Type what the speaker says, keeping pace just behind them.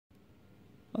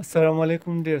Assalamu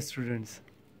alaikum, dear students.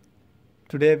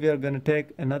 Today we are going to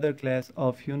take another class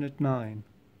of Unit 9.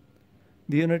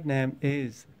 The unit name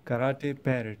is Karate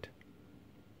Parrot.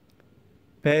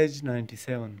 Page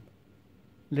 97.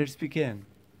 Let's begin.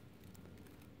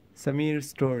 Samir's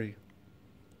story.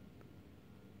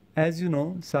 As you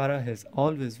know, Sarah has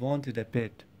always wanted a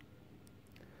pet.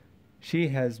 She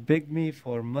has begged me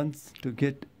for months to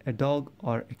get a dog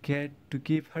or a cat to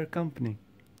keep her company.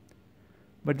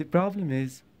 But the problem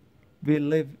is, we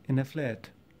live in a flat.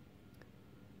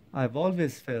 I've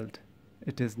always felt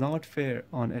it is not fair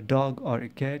on a dog or a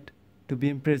cat to be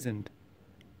imprisoned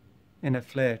in a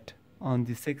flat on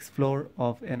the sixth floor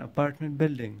of an apartment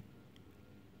building.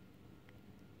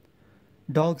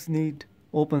 Dogs need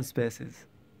open spaces,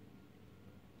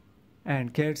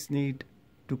 and cats need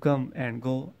to come and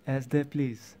go as they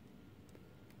please.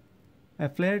 A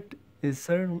flat is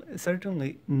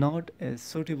certainly not a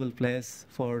suitable place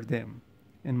for them,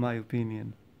 in my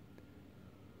opinion.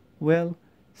 Well,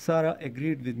 Sarah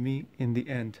agreed with me in the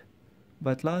end,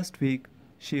 but last week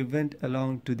she went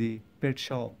along to the pet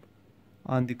shop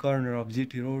on the corner of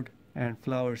GT Road and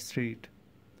Flower Street.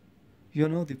 You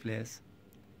know the place,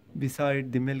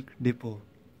 beside the milk depot.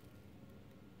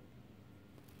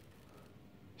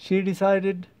 She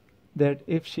decided that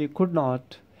if she could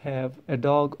not have a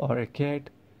dog or a cat,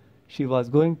 she was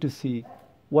going to see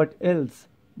what else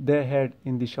they had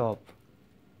in the shop.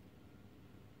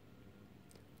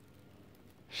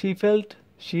 She felt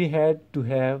she had to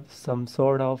have some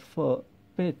sort of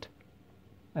pet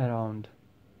around.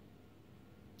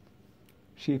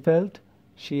 She felt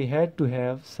she had to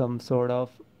have some sort of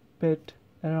pet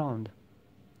around.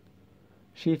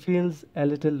 She feels a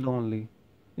little lonely,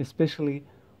 especially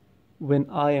when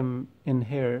I am in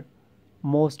here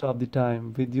most of the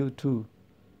time with you too.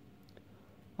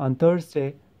 On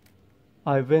Thursday,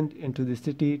 I went into the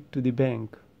city to the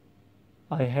bank.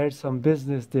 I had some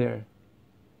business there,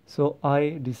 so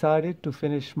I decided to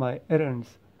finish my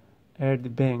errands at the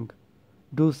bank,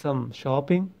 do some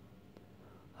shopping.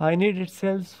 I needed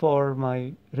cells for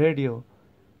my radio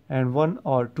and one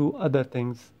or two other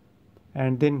things,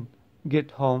 and then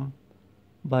get home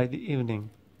by the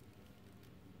evening.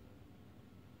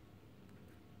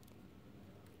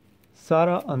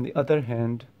 Sarah, on the other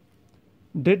hand,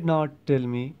 did not tell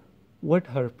me what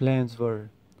her plans were.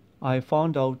 I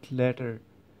found out later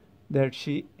that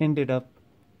she ended up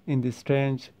in the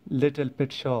strange little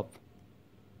pet shop.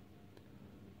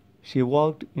 She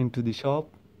walked into the shop.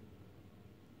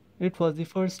 It was the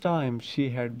first time she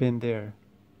had been there,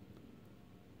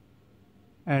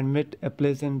 and met a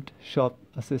pleasant shop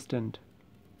assistant.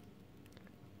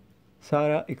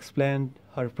 Sarah explained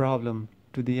her problem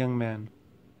to the young man.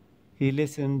 He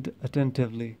listened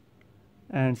attentively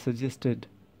and suggested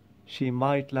she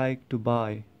might like to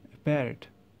buy a parrot.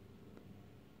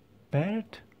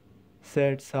 Parrot?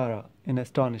 Said Sarah in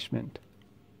astonishment.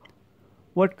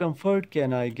 What comfort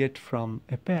can I get from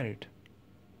a parrot?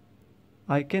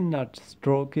 I cannot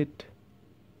stroke it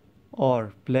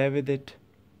or play with it.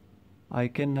 I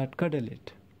cannot cuddle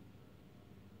it.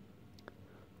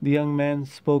 The young man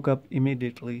spoke up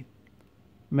immediately.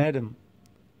 Madam,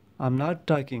 I'm not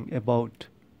talking about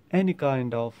any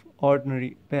kind of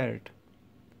ordinary parrot,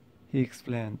 he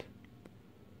explained.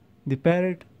 The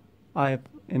parrot I have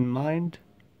in mind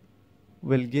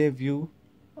will give you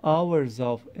hours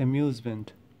of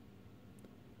amusement.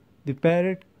 The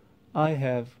parrot I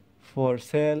have for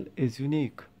sale is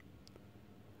unique.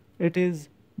 It is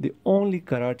the only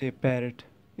karate parrot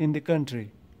in the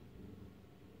country.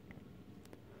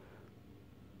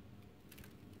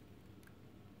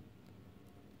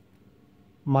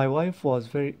 My wife was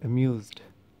very amused,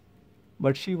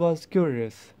 but she was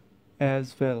curious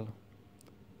as well.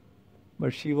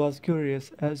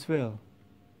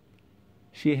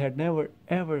 She had never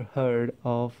ever heard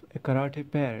of a karate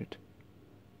parrot.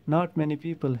 Not many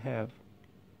people have.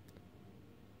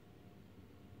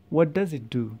 What does it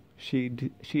do? She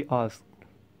asked.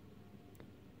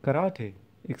 Karate,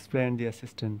 explained the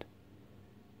assistant.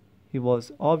 He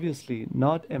was obviously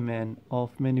not a man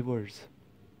of many words.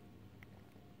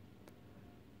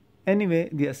 Anyway,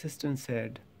 the assistant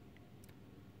said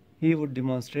he would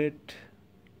demonstrate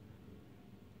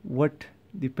what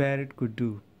the parrot could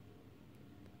do.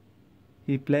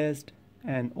 He placed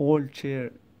an old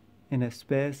chair in a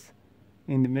space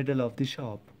in the middle of the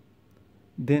shop.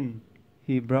 Then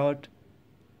he brought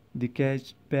the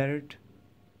caged parrot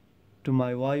to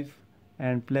my wife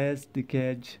and placed the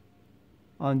cage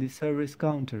on the service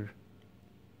counter.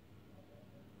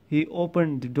 He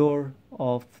opened the door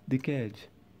of the cage,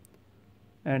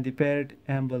 and the parrot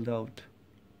ambled out.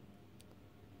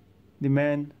 The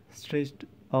man stretched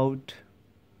out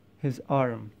his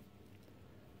arm.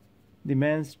 The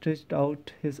man stretched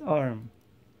out his arm,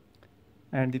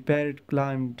 and the parrot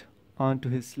climbed onto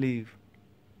his sleeve.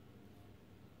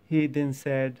 He then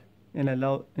said in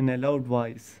a loud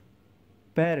voice,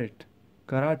 "Parrot,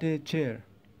 karate chair."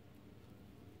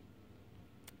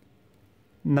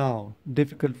 Now,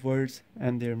 difficult words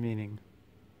and their meaning.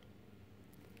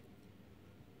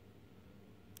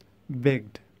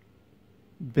 Begged,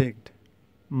 begged,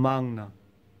 मांगना,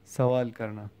 सवाल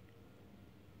करना,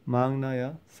 मांगना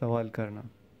या सवाल करना.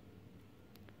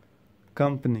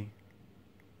 Company,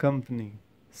 company,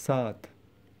 साथ.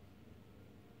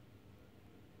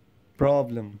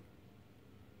 Problem,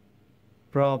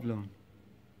 problem,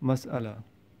 मसला,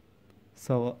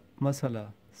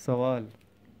 मसला, सवाल.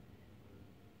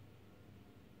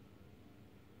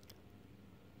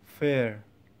 Fair,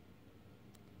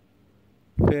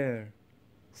 fair,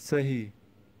 सही,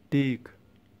 ठीक.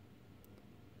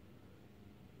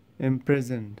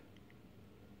 Imprisoned,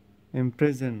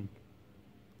 imprisoned,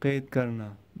 कैद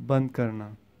करना, बंद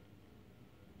करना.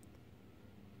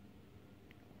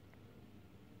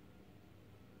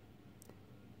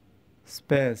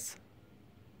 Space,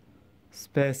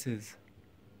 spaces,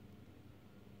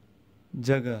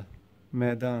 जगह,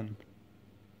 मैदान.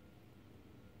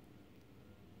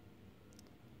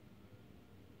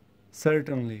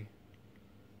 Certainly,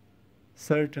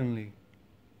 certainly,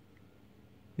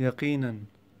 यकीनन,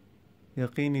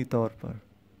 यकीनी तौर पर.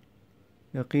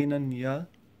 यकीनन या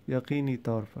यकीनी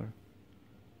तौर पर.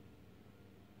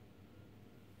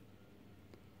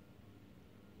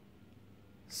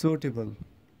 Suitable,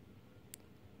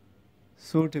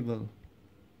 suitable,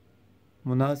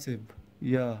 मुनासिब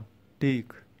या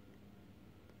ठीक.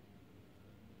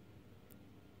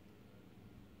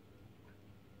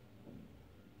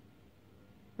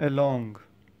 Along,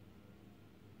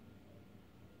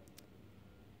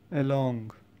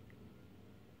 along,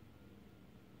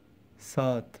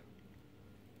 साथ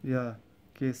या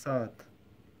के साथ.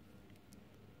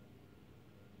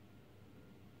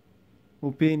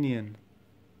 Opinion,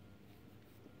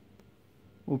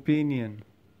 opinion,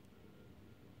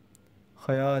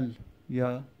 ख्याल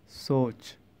या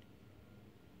सोच.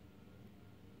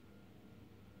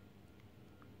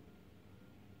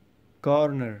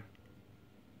 Corner,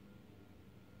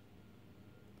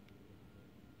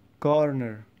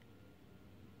 corner,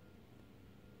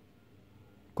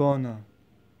 कोना.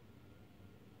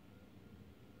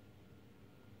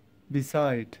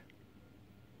 Beside,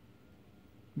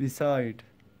 beside,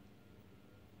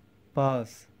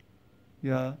 पास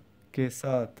या के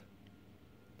साथ.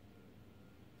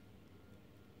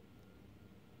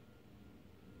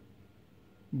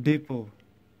 Depot,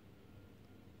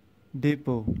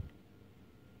 depot,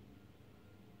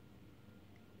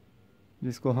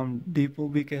 जिसको हम डिपो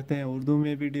भी कहते हैं, उर्दू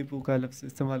में भी डिपो का लफ्ज़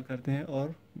इस्तेमाल करते हैं.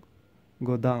 और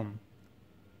गोदाम,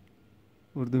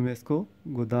 उर्दू में इसको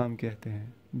गोदाम कहते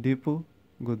हैं. डिपो,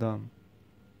 गोदाम.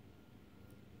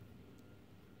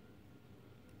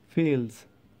 फील्स,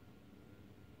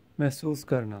 महसूस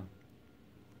करना.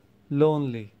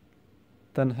 लोनली,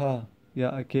 तन्हा या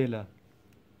अकेला.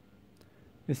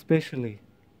 स्पेशली,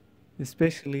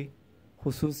 स्पेशली,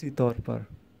 खुसूसी तौर पर.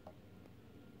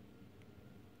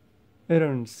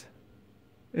 एरंड्स,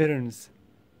 एरंड्स,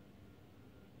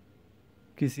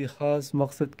 किसी ख़ास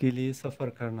मकसद के लिए सफ़र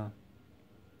करना.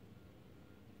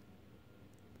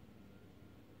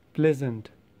 प्लेजेंट,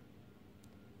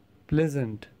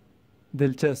 प्लेजेंट,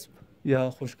 दिलचस्प या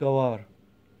खुशगवार.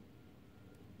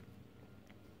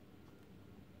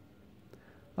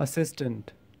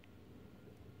 असिस्टेंट,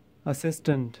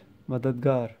 असिस्टेंट,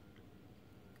 मददगार.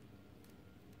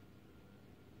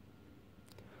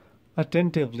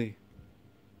 Attentively,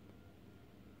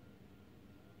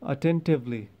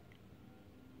 attentively,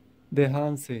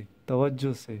 ध्यान से,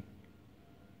 तवज्जो से.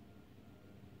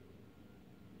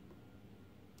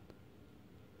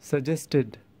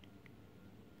 Suggested,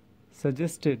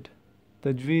 suggested,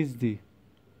 तजवीज़ दी,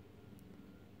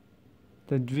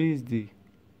 तजवीज़ दी.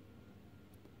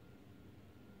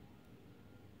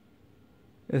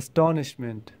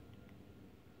 Astonishment,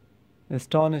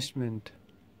 astonishment,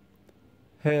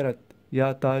 हैरत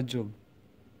या ताज्जुब.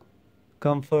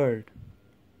 Comfort,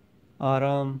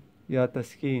 आराम या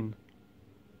तस्कीन.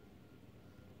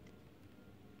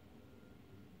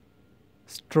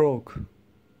 Stroke,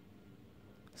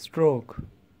 stroke,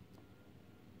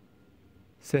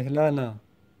 सहलाना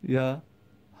या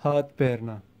हाथ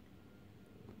पैरना.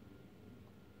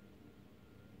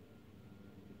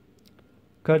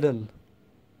 Cuddle,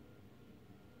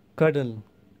 cuddle,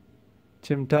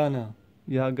 चिमटाना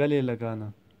या गले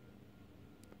लगाना.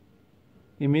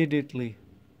 Immediately,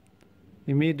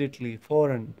 immediately,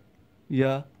 फौरन,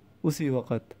 या उसी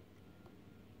वक़्त.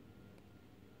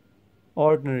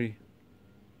 Ordinary,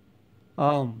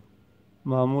 आम,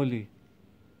 मामूली.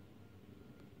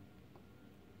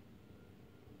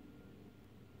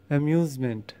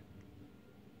 Amusement,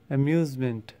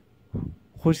 amusement,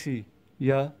 खुशी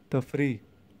या तफरी.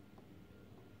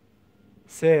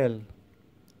 Sale,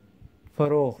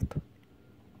 फरोख्त.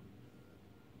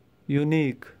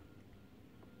 Unique,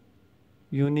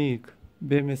 यूनिक,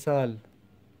 बेमिसाल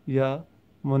या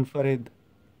मुनफरिद.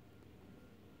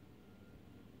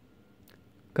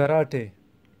 कराटे,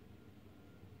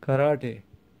 कराटे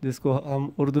जिसको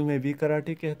हम उर्दू में भी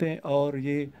कराटे कहते हैं, और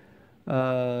ये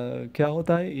क्या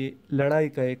होता है, ये लड़ाई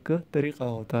का एक तरीक़ा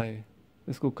होता है,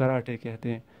 इसको कराटे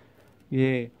कहते हैं.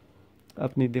 ये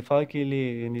अपनी दिफा के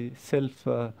लिए, यानी सेल्फ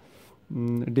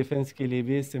डिफेंस के लिए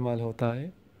भी इस्तेमाल होता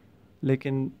है,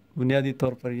 लेकिन बुनियादी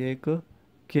तौर पर ये एक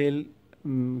खेल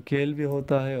खेल भी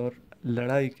होता है और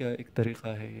लड़ाई का एक तरीक़ा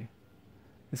है. ये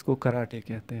इसको कराटे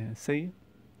कहते हैं. सही,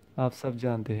 आप सब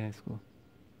जानते हैं इसको.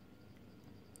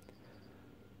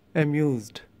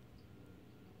 एम्यूज्ड,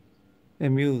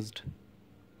 एम्यूज्ड,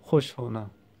 खुश होना.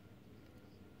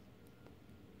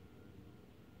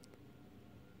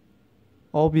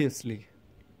 ऑब्वियसली,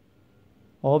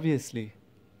 ऑब्वियसली,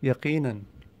 यकीनन.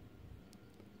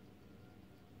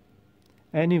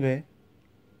 एनीवे,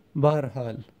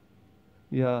 बहरहाल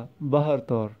या बहर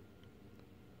तौर.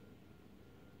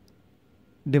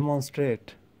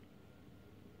 डिमॉन्स्ट्रेट,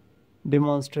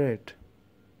 डिमॉन्स्ट्रेट,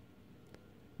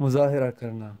 मुज़ाहिरा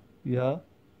करना या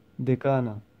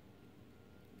दिखाना.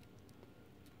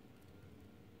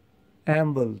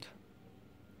 एम्बल्ड,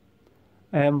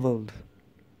 एम्बल्ड,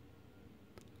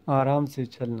 आराम से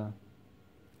चलना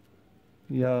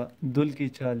या दुल की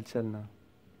चाल चलना,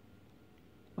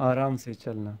 आराम से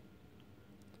चलना.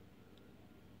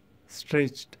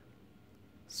 स्ट्रेच्ड,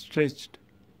 स्ट्रेच्ड,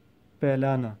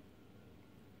 फैलाना.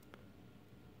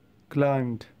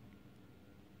 क्लाइम्ड,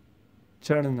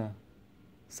 चढ़ना,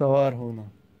 सवार होना.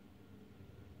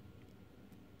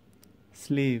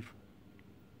 स्लीव,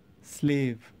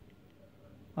 स्लीव,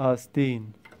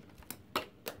 आस्तीन,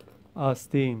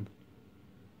 आस्तीन.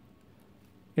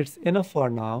 It's enough for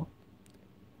now.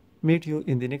 Meet you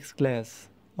in the next class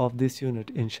of this unit,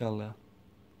 inshallah.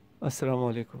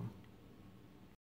 Assalamu alaikum.